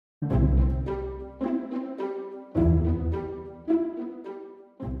Hi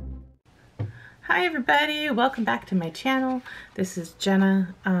everybody, welcome back to my channel. This is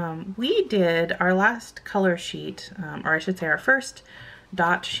Jenna. We did our last color sheet, or I should say our first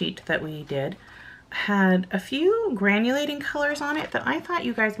dot sheet that we did, had a few granulating colors on it that I thought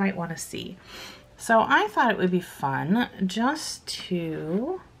you guys might want to see. So I thought it would be fun just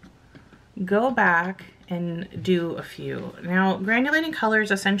to go back and do a few. Now, granulating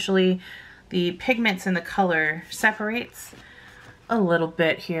colors, essentially the pigments in the color separates a little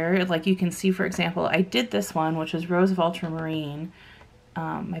bit here. Like you can see, for example, I did this one, which was Rose of Ultramarine.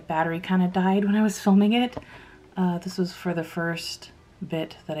 My battery kind of died when I was filming it. This was for the first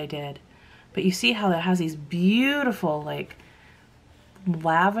bit that I did. But you see how that has these beautiful like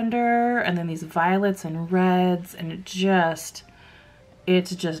lavender and then these violets and reds, and it's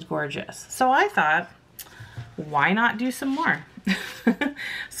just gorgeous. So I thought, why not do some more?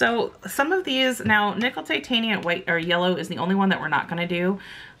 So some of these, now nickel titanium white or yellow is the only one that we're not going to do.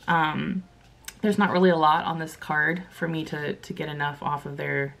 There's not really a lot on this card for me to get enough off of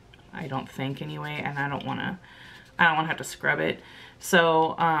there, I don't think anyway, and I don't want to have to scrub it.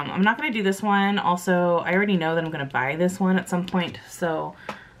 So I'm not going to do this one. Also, I already know that I'm going to buy this one at some point, so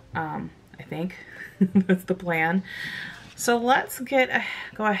I think that's the plan. So let's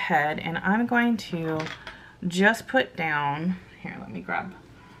go ahead, and I'm going to just put down, here, let me grab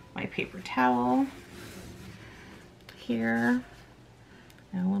my paper towel here,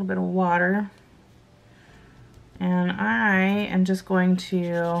 and a little bit of water. And I am just going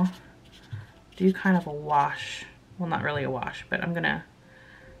to do kind of a wash. Well, not really a wash, but I'm gonna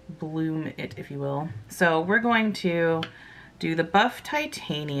bloom it, if you will. So we're going to do the Buff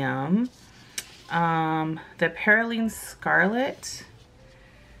Titanium, the Perylene Scarlet.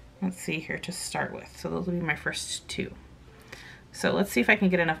 Let's see here to start with. So those will be my first two. So let's see if I can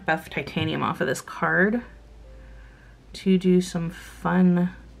get enough Buff Titanium off of this card to do some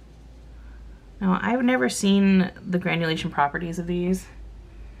fun. Now, I've never seen the granulation properties of these.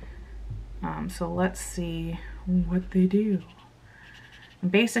 So let's see what they do.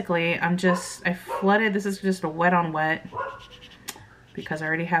 Basically, I flooded, this is just a wet on wet because I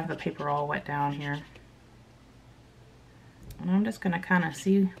already have the paper all wet down here. And I'm just gonna kind of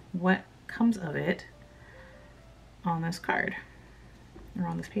see what comes of it on this card, or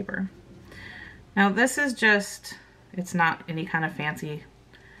on this paper. Now this is just, it's not any kind of fancy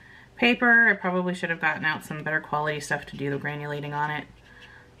paper. I probably should have gotten out some better quality stuff to do the granulating on it.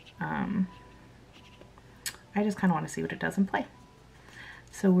 I just kind of want to see what it does in play.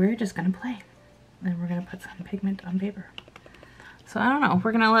 So we're just gonna play. And we're gonna put some pigment on paper. So I don't know,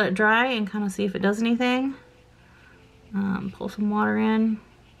 we're gonna let it dry and kind of see if it does anything. Pull some water in.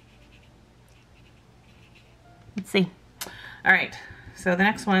 Let's see. All right, so the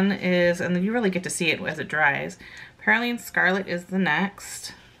next one is, and you really get to see it as it dries. Perylene Scarlet is the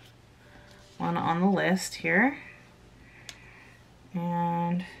next one on the list here.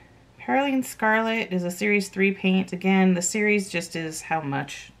 And Perylene Scarlet is a Series 3 paint. Again, the series just is how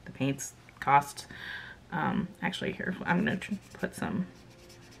much the paints cost. Actually, here, I'm going to put some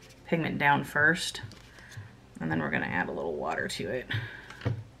pigment down first, and then we're going to add a little water to it.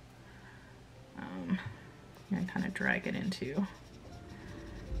 And kind of drag it into,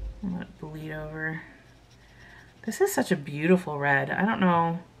 let it bleed over. This is such a beautiful red. I don't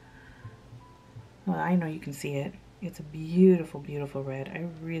know, well, I know you can see it. It's a beautiful, beautiful red. I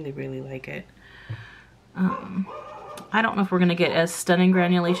really, really like it. I don't know if we're gonna get as stunning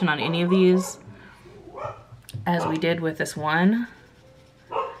granulation on any of these as we did with this one.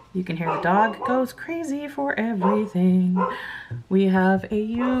 You can hear the dog goes crazy for everything. We have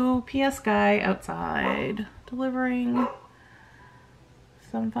a UPS guy outside delivering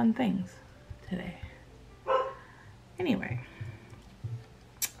some fun things today. Anyway,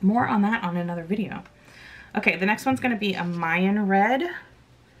 more on that on another video. Okay, the next one's gonna be a Mayan Red.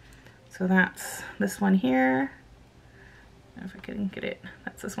 So that's this one here. If I can get it,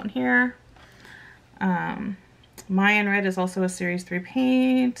 that's this one here. Mayan Red is also a Series 3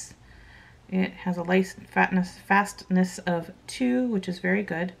 paint. It has a light fastness of 2, which is very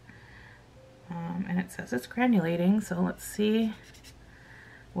good. And it says it's granulating, so let's see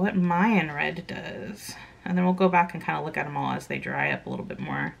what Mayan Red does. And then we'll go back and kind of look at them all as they dry up a little bit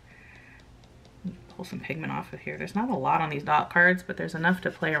more. Pull some pigment off of here. There's not a lot on these dot cards, but there's enough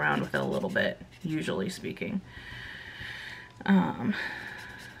to play around with it a little bit, usually speaking.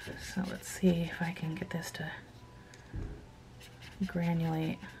 So let's see if I can get this to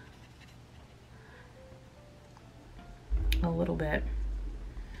granulate a little bit.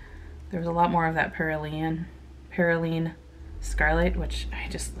 There's a lot more of that Perylene Scarlet, which I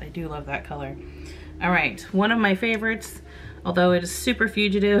do love that color. All right, one of my favorites, although it is super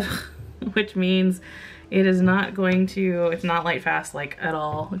fugitive, which means it is not going to, it's not light fast like at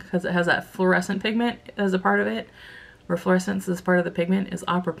all, because it has that fluorescent pigment as a part of it, or fluorescence as part of the pigment, is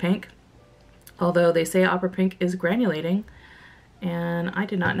Opera Pink. Although they say Opera Pink is granulating, and I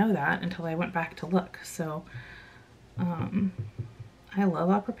did not know that until I went back to look. So I love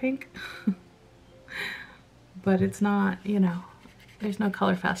Opera Pink, but it's not, you know, there's no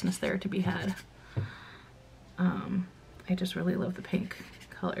color fastness there to be had. I just really love the pink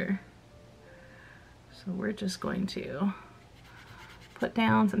color. So we're just going to put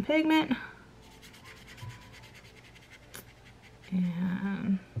down some pigment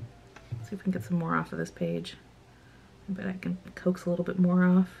and see if we can get some more off of this page. I bet I can coax a little bit more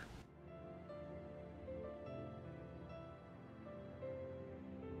off.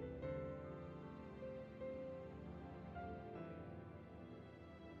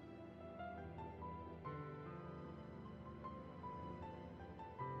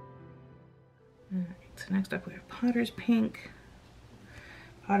 Alright, so next up we have Potter's Pink.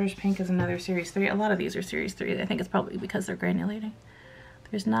 Potter's Pink is another Series 3. A lot of these are Series 3. I think it's probably because they're granulating.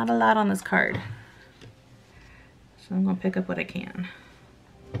 There's not a lot on this card, so I'm going to pick up what I can.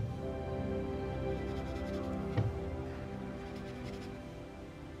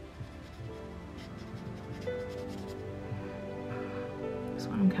 This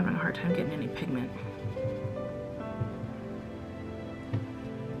one I'm having a hard time getting any pigment.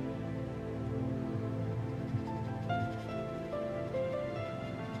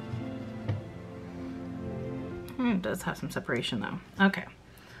 It does have some separation though. Okay,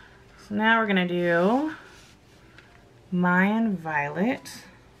 so now we're gonna do Mayan Violet.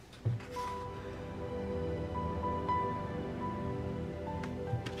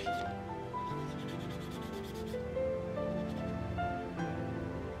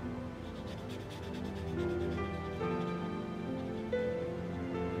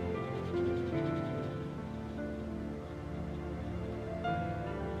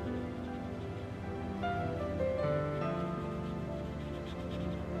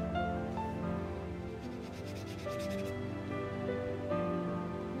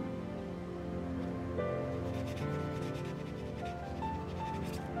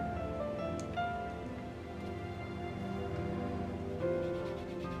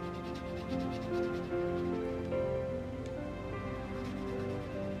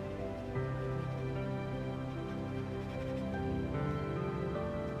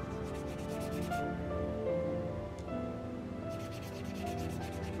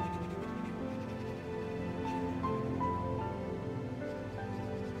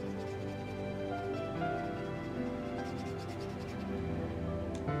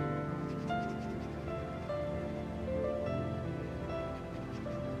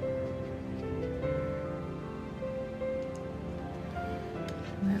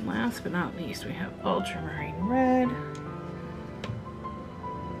 And then last but not least, we have Ultramarine Red.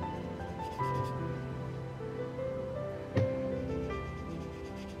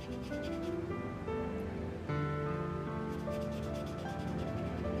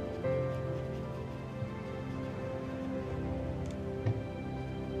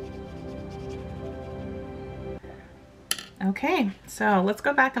 Okay, so let's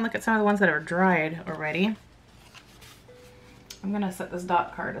go back and look at some of the ones that are dried already. I'm gonna set this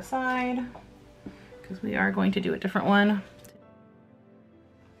dot card aside because we are going to do a different one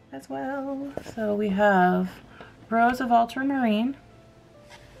as well. So we have Rose of Ultramarine,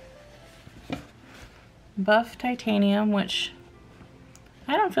 Buff Titanium, which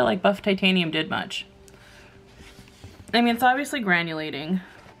I don't feel like Buff Titanium did much. I mean, it's obviously granulating,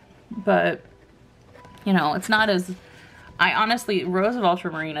 but you know, it's not as, I honestly, Rose of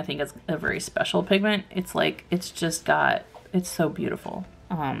Ultramarine I think is a very special pigment. It's like, it's just got, it's so beautiful.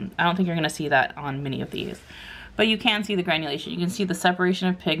 I don't think you're gonna see that on many of these, but you can see the granulation. You can see the separation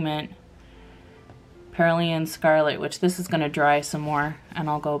of pigment, Pearlian Scarlet, which this is gonna dry some more and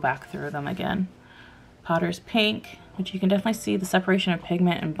I'll go back through them again. Potter's Pink, which you can definitely see the separation of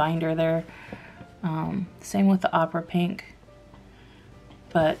pigment and binder there. Same with the Opera Pink,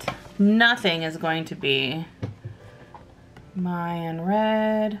 but nothing is going to be Mayan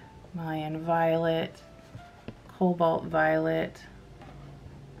Red, Mayan Violet, Cobalt Violet,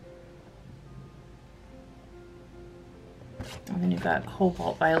 and then you've got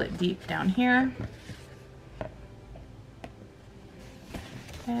Cobalt Violet deep down here,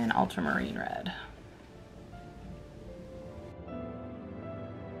 and Ultramarine Red.